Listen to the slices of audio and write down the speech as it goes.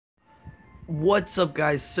What's up,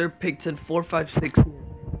 guys? Sir Pigton 456 here. In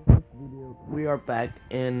this video, we are back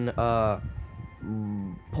in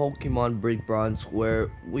Pokemon Bridge Bronze,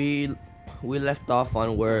 where we left off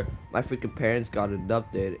on where my freaking parents got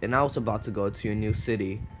adopted, and I was about to go to a new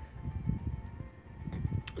city.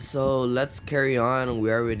 So let's carry on.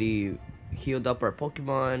 We already healed up our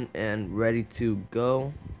Pokemon and ready to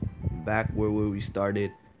go back where we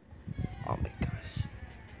started. Oh my gosh!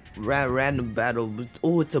 Random battle.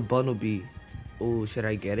 Oh, it's a Bunnelby. Oh, should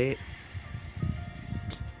I get it?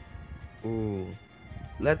 Oh,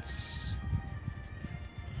 let's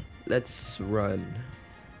run.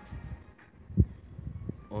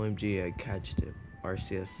 OMG, I catched him.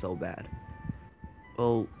 RCS so bad.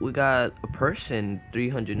 Oh, we got a person,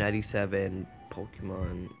 397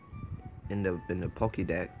 Pokemon in the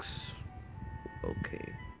Pokédex.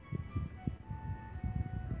 Okay.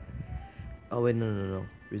 Oh wait, no.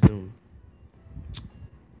 Resume.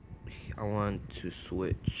 I want to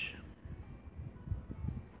switch.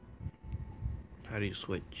 How do you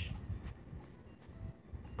switch?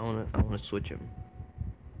 I wanna switch him.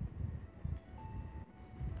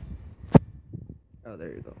 Oh,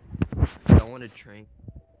 there you go. I want to train.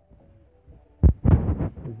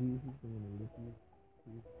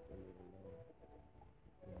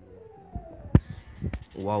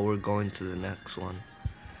 While we're going to the next one.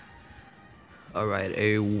 Alright,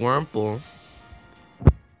 a Wurmple.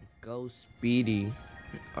 Go Speedy.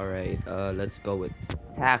 Alright, let's go with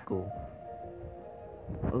Tackle.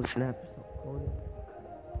 Oh snap.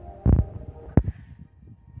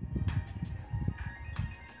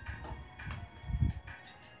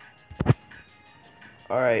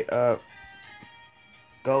 Alright,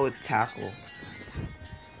 go with Tackle.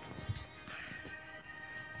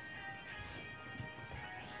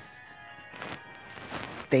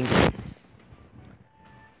 Thank you.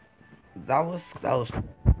 That was okay.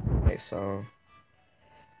 So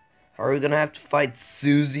are we gonna have to fight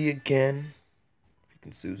Susie again?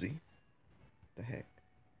 Freaking Susie. The heck.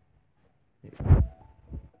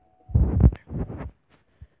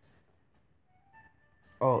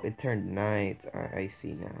 Oh, it turned night. I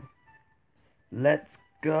see now. Let's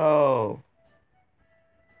go.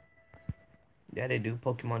 Yeah, they do.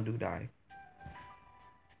 Pokemon do die.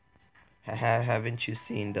 Haven't you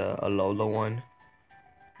seen the Alola one?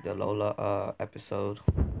 The Alola episode.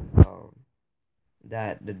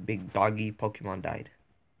 That the big doggy Pokemon died.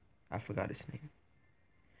 I forgot his name.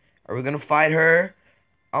 Are we gonna fight her?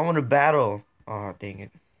 I want to battle. Oh, dang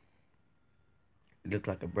it. You look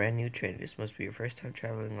like a brand new trainer. This must be your first time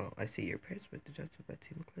traveling alone. I see your parents with the judge by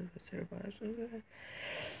team of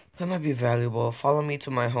that might be valuable. Follow me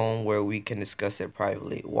to my home where we can discuss it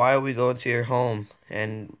privately. Why are we going to your home?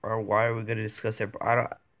 Or why are we gonna discuss it? I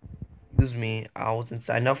don't. Excuse me. I wasn't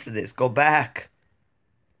signed up for this. Go back.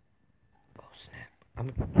 Oh snap!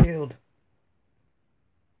 I'm killed.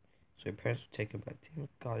 So your parents were taken by team.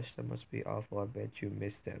 Gosh, that must be awful. I bet you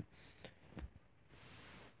missed them.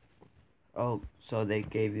 Oh, so they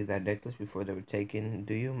gave you that necklace before they were taken.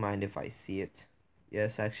 Do you mind if I see it?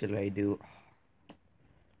 Yes, actually I do.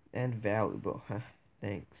 And valuable, huh?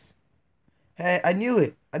 Thanks. Hey, I knew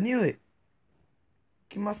it! I knew it!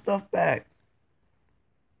 Give my stuff back.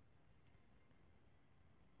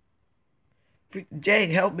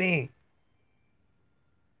 Jake, help me!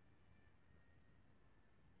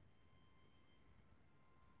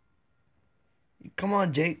 Come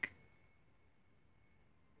on, Jake.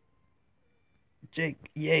 Jake,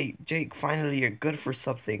 yay, Jake, finally you're good for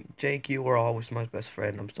something. Jake, you were always my best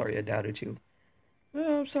friend. I'm sorry I doubted you.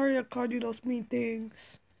 Oh, I'm sorry I called you those mean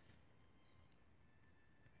things.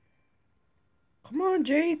 Come on,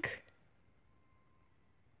 Jake.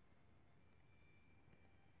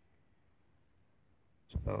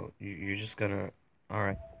 So, you're just gonna...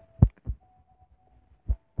 Alright.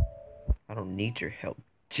 I don't need your help,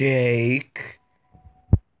 Jake.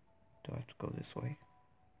 Do I have to go this way?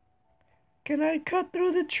 Can I cut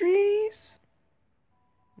through the trees?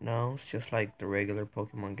 No, it's just like the regular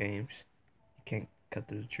Pokemon games. You can't cut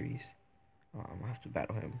through the trees. Oh, I'm gonna have to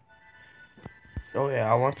battle him. Oh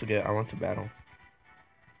yeah, I want to battle.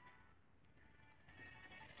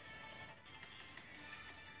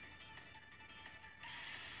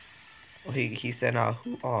 Oh, he sent out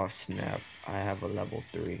who? Oh snap! I have a level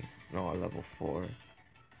 3. No, a level 4.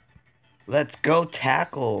 Let's go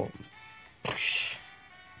tackle.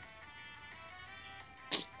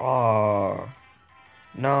 Oh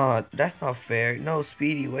no, that's not fair. No,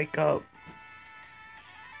 Speedy, wake up.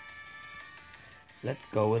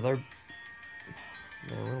 Let's go with our.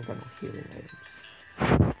 No, we don't got no healing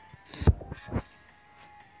items.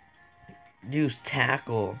 Use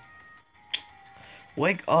tackle.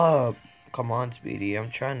 Wake up. Come on, Speedy. I'm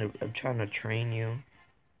trying to train you.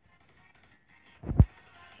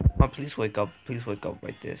 Oh, please wake up. Please wake up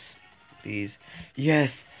like this. Please.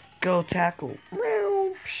 Yes. Go tackle.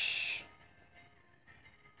 Meow. Psh.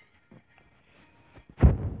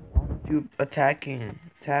 You attacking.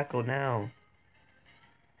 Tackle now.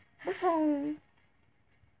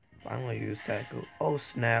 Finally use tackle. Oh,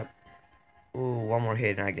 snap. Ooh, one more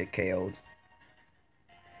hit and I get KO'd.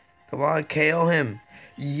 Come on, KO him.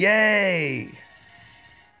 Yay.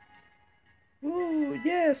 Ooh,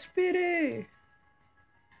 yeah, Speedy.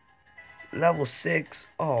 Level 6.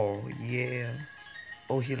 Oh, yeah.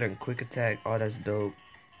 Oh, he learned quick attack. Oh, that's dope.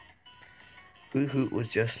 Hoot Hoot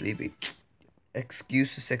was just sleepy.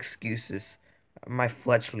 Excuses, excuses. My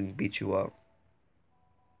fletchling beat you up.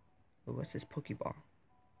 Oh, what's this Pokeball?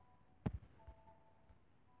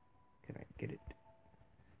 Can I get it?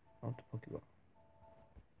 I want the Pokeball.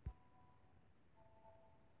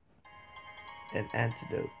 An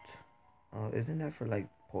antidote. Oh, isn't that for like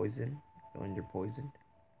poison? When you're poisoned?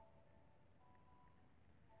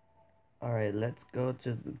 Alright, let's go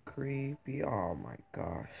to the creepy. Oh my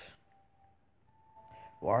gosh.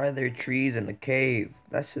 Why are there trees in the cave?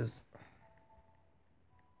 That's just...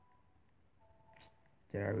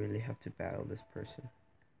 Did I really have to battle this person?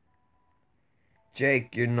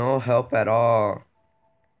 Jake, you're no help at all.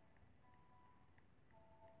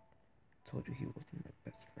 Told you he wasn't my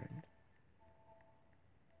best friend.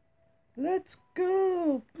 Let's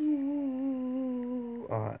go.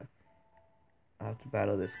 I have to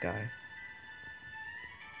battle this guy.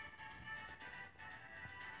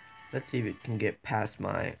 Let's see if it can get past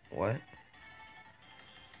my what?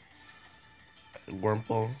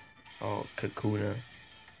 Wurmple. Oh, Kakuna.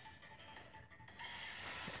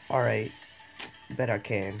 Alright. Bet I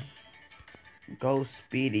can. Go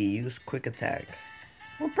Speedy. Use quick attack.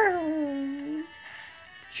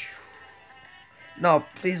 No,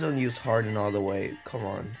 please don't use Harden all the way. Come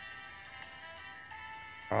on.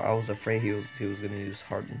 I was afraid he was gonna use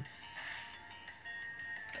Harden.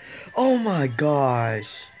 Oh my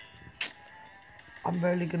gosh. I'm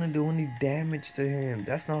barely gonna do any damage to him.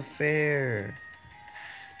 That's not fair.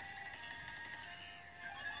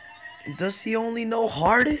 Does he only know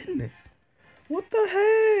Harden? What the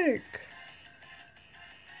heck?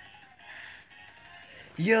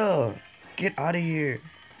 Yeah, get out of here.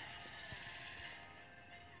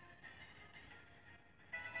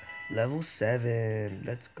 Level 7.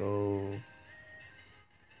 Let's go.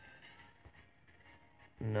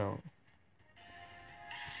 No.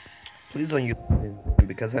 Please don't use Harden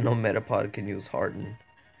because I know Metapod can use Harden.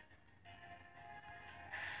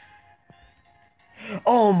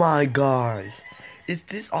 Oh my gosh. Is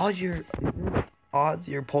this all your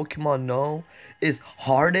Pokemon know? Is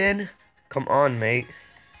Harden? Come on, mate.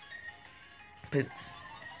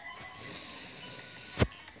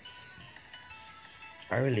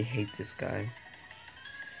 I really hate this guy.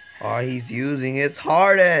 Oh, he's using it's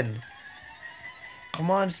Harden.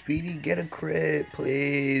 Come on, Speedy, get a crit,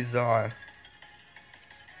 please. Alright,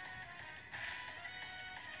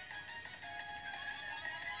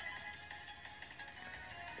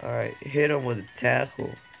 hit him with a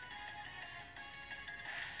tackle.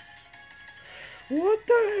 What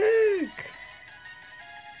the heck?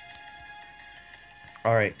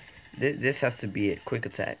 Alright, this has to be it. Quick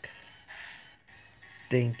attack.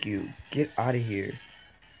 Thank you. Get out of here.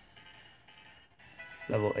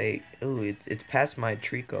 Level 8. Ooh, it's past my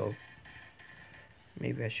Trico.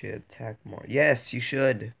 Maybe I should attack more. Yes, you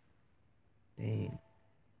should. Dang.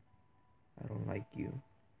 I don't like you.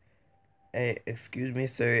 Hey, excuse me,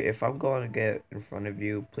 sir. If I'm going to get in front of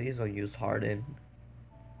you, please don't use Harden.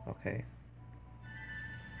 Okay.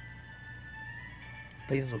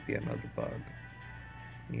 Please don't be another bug.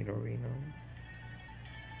 Nidorino.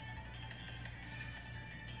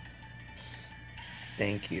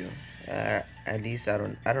 Thank you. At least I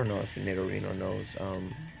don't know if Nidorino knows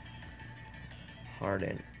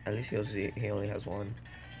Harden. At least he only has one.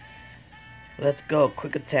 Let's go.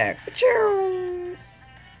 Quick attack.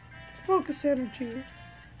 Focus energy.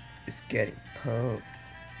 It's getting pumped.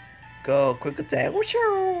 Go. Quick attack. Pew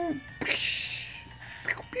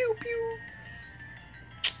pew pew.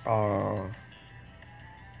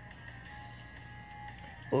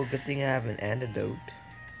 Oh, good thing I have an antidote.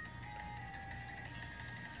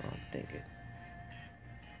 Oh, dang it.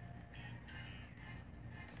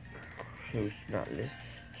 Who's not this?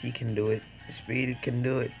 He can do it. Speedy can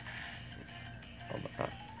do it. Oh my god.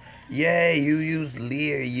 Yay, you used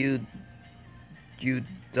Leer, you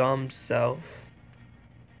dumb self.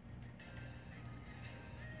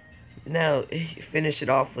 Now, finish it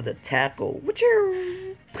off with a tackle.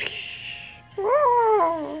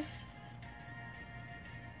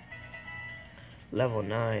 Level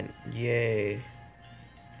 9. Yay.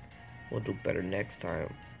 We'll do better next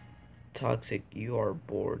time. Toxic, you are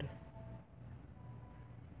bored.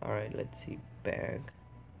 Alright, let's see. Bag.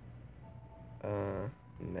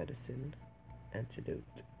 Medicine. Antidote.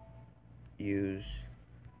 Use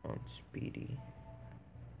on Speedy.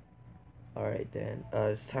 Alright then.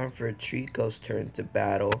 It's time for Trico's turn to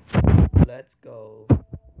battle. Let's go.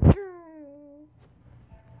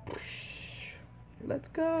 Let's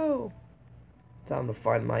go. Time to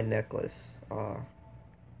find my necklace.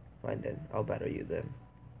 Fine then. I'll battle you then.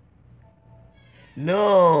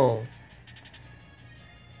 No!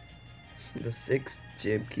 The 6th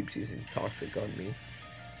gym keeps using toxic on me.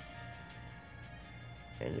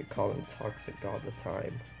 And you call him toxic all the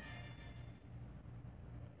time.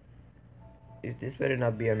 This better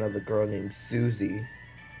not be another girl named Susie.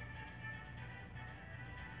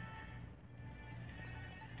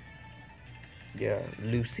 Yeah,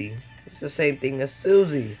 Lucy. It's the same thing as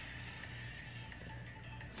Susie.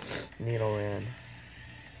 Needle man.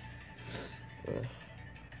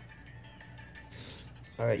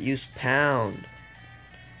 Alright, use pound.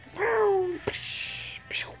 Pound.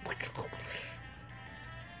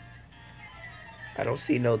 I don't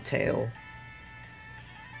see no tail.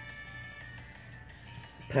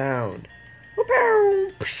 Pound.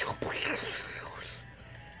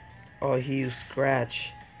 Oh, he used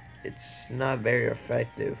scratch. It's not very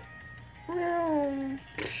effective.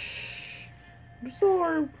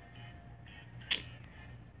 Absorb.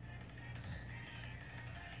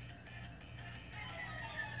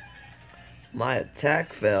 My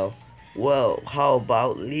attack fell. Whoa, how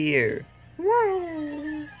about Lear?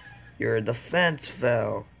 Your defense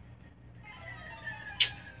fell.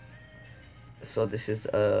 So this is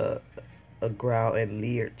a Growl and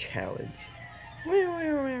Lear challenge.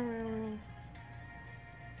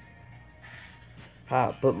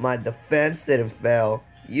 Ha, but my defense didn't fail.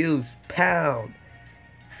 Use pound.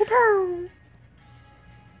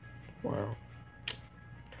 Wow.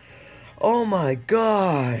 Oh my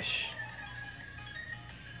gosh.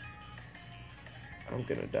 I'm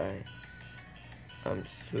gonna die. I'm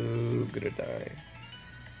so gonna die.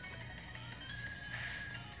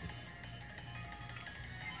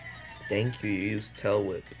 Thank you, you used Tail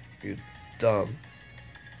Whip. You dumb.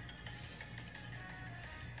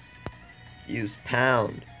 Use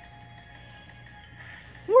pound.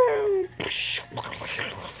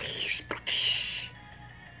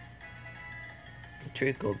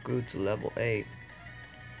 Trico grew to level 8.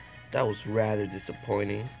 That was rather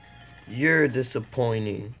disappointing. You're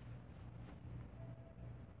disappointing.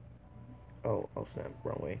 Oh snap,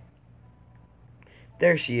 wrong way.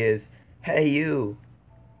 There she is. Hey you.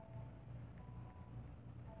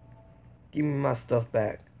 Give me my stuff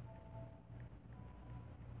back.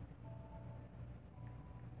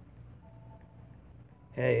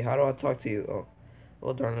 Hey, how do I talk to you? Oh,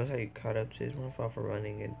 well darn, that's how you caught up. Chase my fault for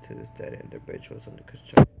running into this dead end. The bridge was under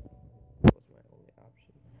construction. That was my only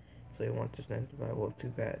option. So you want to snap the ball? Well, too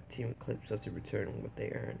bad. Team Eclipse doesn't return what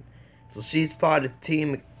they earn. So she spotted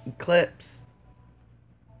Team Eclipse.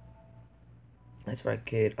 That's right,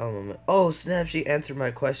 kid. Oh snap! She answered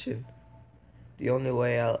my question. The only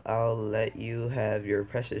way I'll let you have your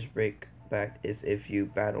precious break back is if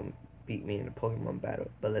you beat me in a Pokemon battle.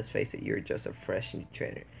 But let's face it, you're just a fresh new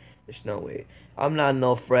trainer. There's no way. I'm not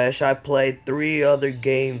no fresh. I played 3 other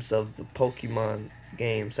games of the Pokemon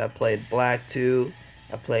games. I played Black 2.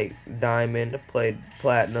 I played Diamond. I played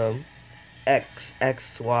Platinum.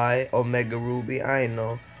 X, Y, Omega Ruby. I ain't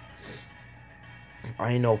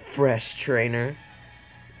no fresh trainer.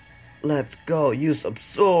 Let's go. Use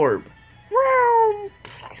Absorb.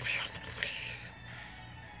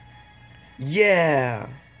 Yeah.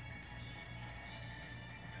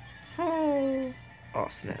 Oh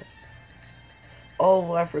snap.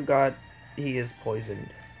 Oh, I forgot he is poisoned.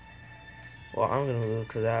 Well, I'm gonna lose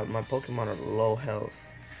because my Pokemon are low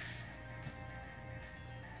health.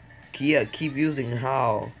 Kia, keep using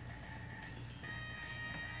Howl.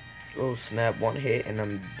 Oh snap, 1 hit and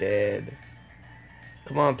I'm dead.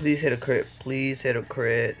 Come on, please hit a crit. Please hit a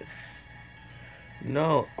crit.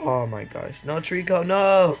 No. Oh my gosh. No, Trico,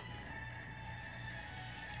 no.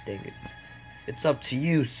 Dang it. It's up to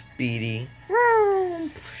you, Speedy.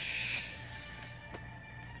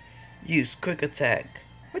 Use quick attack.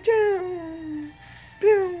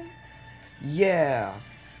 Yeah.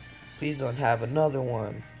 Please don't have another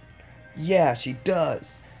one. Yeah, she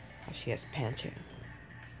does. She has Pancham.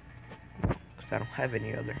 Because I don't have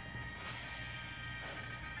any other.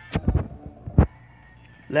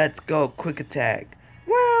 Let's go, quick attack.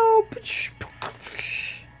 Well,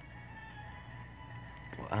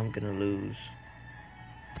 I'm gonna lose.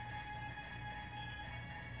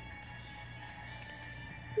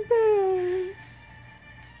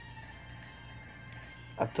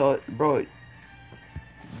 told, bro,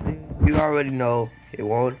 you already know it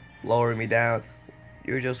won't lower me down.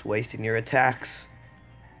 You're just wasting your attacks.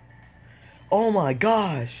 Oh my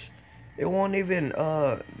gosh. It won't even,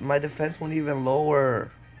 my defense won't even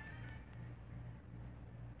lower.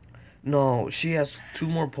 No, she has 2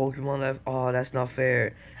 more Pokemon left. Oh, that's not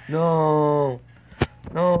fair. No.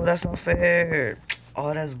 No, that's not fair.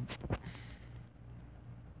 Oh, that's...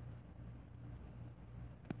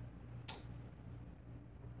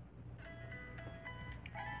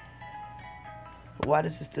 Why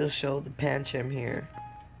does it still show the Pancham here?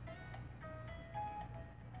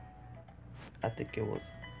 I think it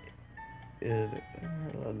was...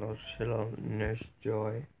 Hello, Nurse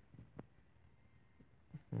Joy.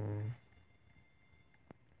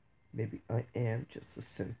 Maybe I am just a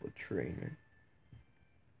simple trainer.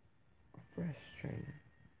 A fresh trainer.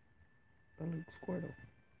 A Luke Squirtle.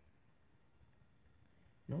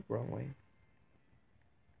 Nope, wrong way.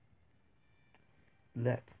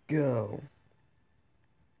 Let's go.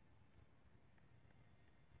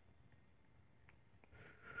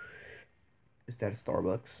 Is that a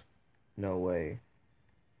Starbucks? No way.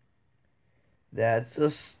 That's a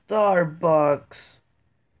Starbucks.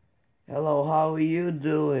 Hello, how are you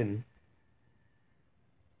doing?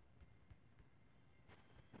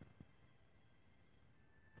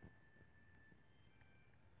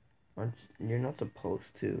 You're not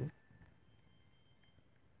supposed to.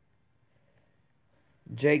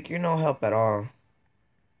 Jake, you're no help at all.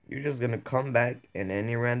 You're just gonna come back in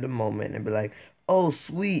any random moment and be like, oh,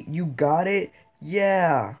 sweet, you got it?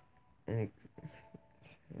 Yeah. And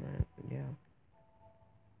yeah.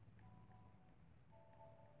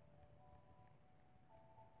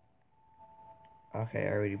 Okay,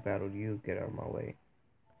 I already battled you. Get out of my way.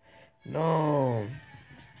 No.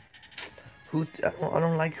 I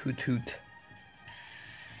don't like Hoot.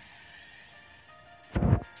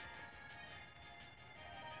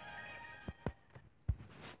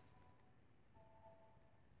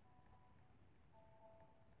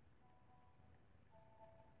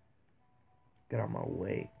 Get out of my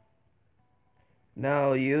way.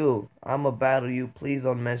 No, you. I'ma battle you. Please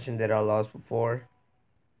don't mention that I lost before.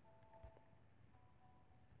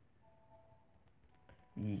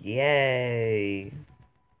 Yay.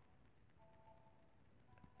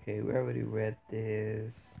 Okay, we already read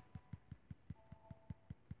this.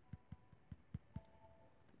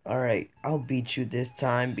 Alright, I'll beat you this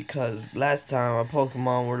time because last time our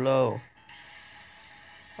Pokemon were low.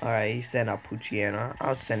 Alright, he sent out Poochyena.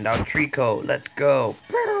 I'll send out Trico. Let's go.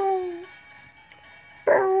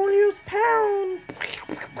 Use pound.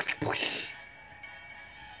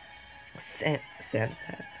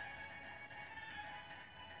 Santa.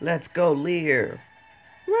 Let's go, Leer.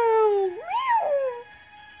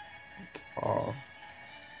 Oh.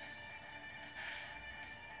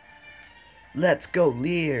 Let's go,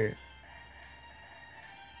 Leer.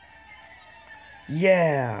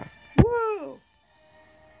 Yeah. Woo.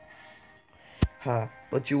 Ha,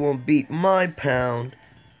 but you won't beat my pound.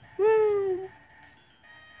 Woo.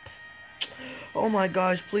 Oh my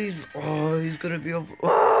gosh, please. Oh, he's gonna be over.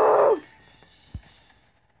 Oh!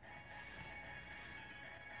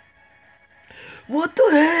 What the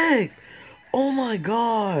heck? Oh my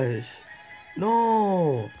gosh.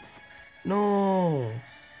 No. No.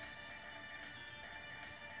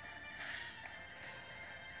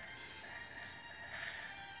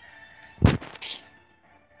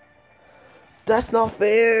 That's not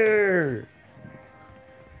fair.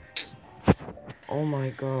 Oh my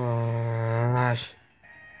gosh.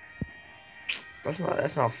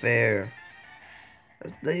 That's not fair.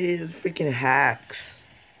 These freaking hacks.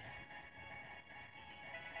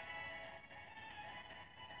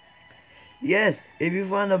 Yes, if you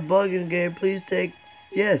find a bug in the game, please take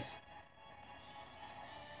yes.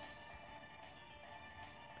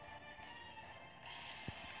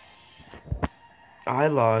 I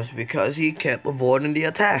lost because he kept avoiding the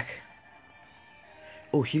attack.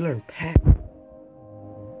 Oh, he learned Pack.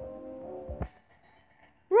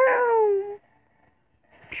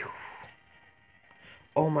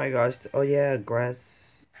 Oh my gosh. Oh yeah,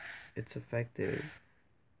 grass. It's effective.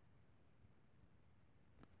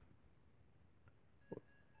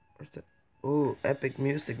 Where's the... Oh, epic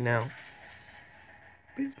music now.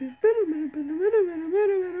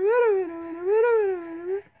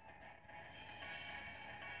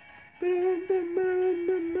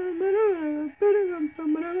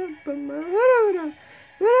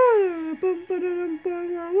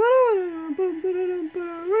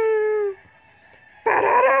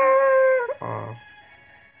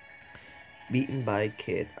 Beaten by a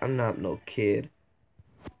kid. I'm not no kid.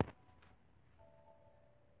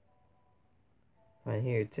 I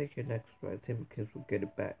fine. Here, take your next fight. Team kids will get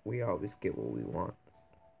it back. We always get what we want.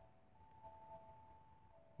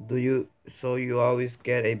 So you always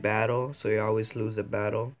get a battle? So you always lose a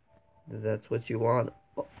battle? That's what you want?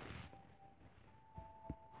 Oh,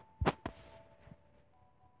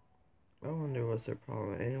 I wonder what's their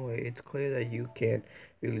problem. Anyway, it's clear that you can't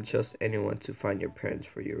really trust anyone to find your parents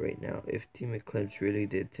for you right now. If Team Eclipse really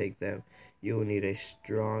did take them, you will need a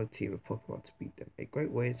strong team of Pokemon to beat them. A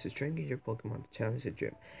great way is to strengthen your Pokemon to challenge the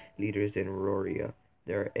gym leaders in Roria.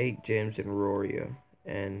 There are 8 gyms in Roria,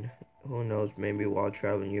 and who knows, maybe while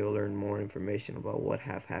traveling you'll learn more information about what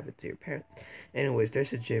have happened to your parents. Anyways,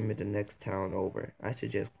 there's a gym in the next town over. I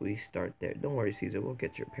suggest we start there. Don't worry, Caesar, we'll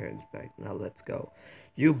get your parents back. Now let's go.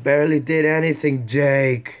 You barely did anything,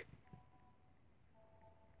 Jake.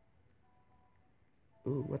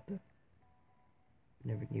 Ooh, what the?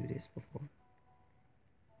 Never knew this before.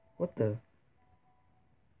 What the?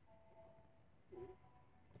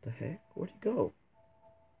 What the heck? Where'd he go?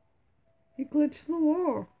 He glitched the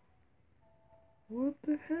wall. What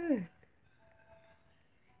the heck?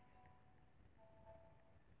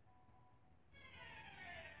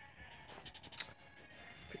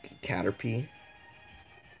 Freaking Caterpie.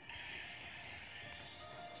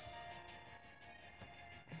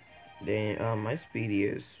 Dang, my speedy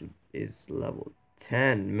is level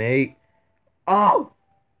 10, mate. Oh!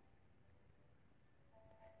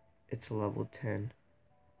 It's level 10.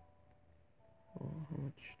 Oh, how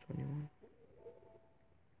much? 21.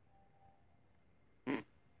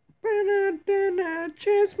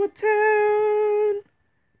 Chase my town.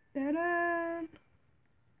 Da-da.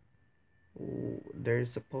 Ooh,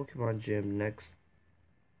 there's a Pokemon gym next.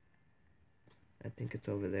 I think it's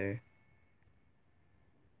over there.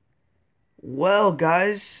 Well,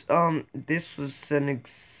 guys, this was an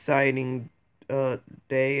exciting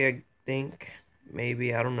day, I think.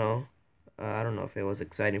 Maybe, I don't know. I don't know if it was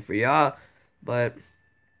exciting for y'all, but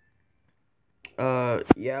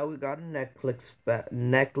yeah, we got a necklace back.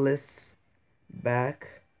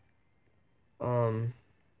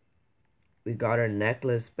 We got our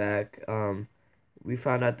necklace back. We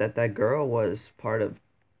found out that that girl was part of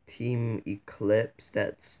Team Eclipse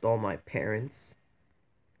that stole my parents.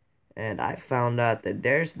 And I found out that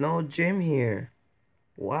there's no gym here.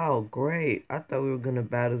 Wow, great. I thought we were gonna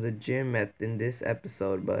battle the gym in this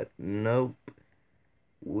episode, but nope.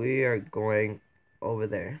 We are going over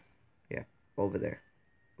there. Yeah, over there.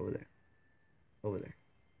 Over there. Over there.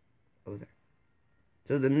 Over there.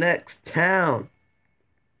 To the next town.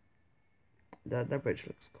 That bridge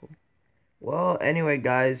looks cool. Well, anyway,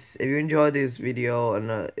 guys, if you enjoyed this video,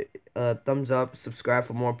 and thumbs up, subscribe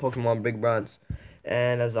for more Pokemon Big Runs.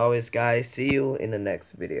 And as always, guys, see you in the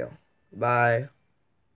next video. Bye.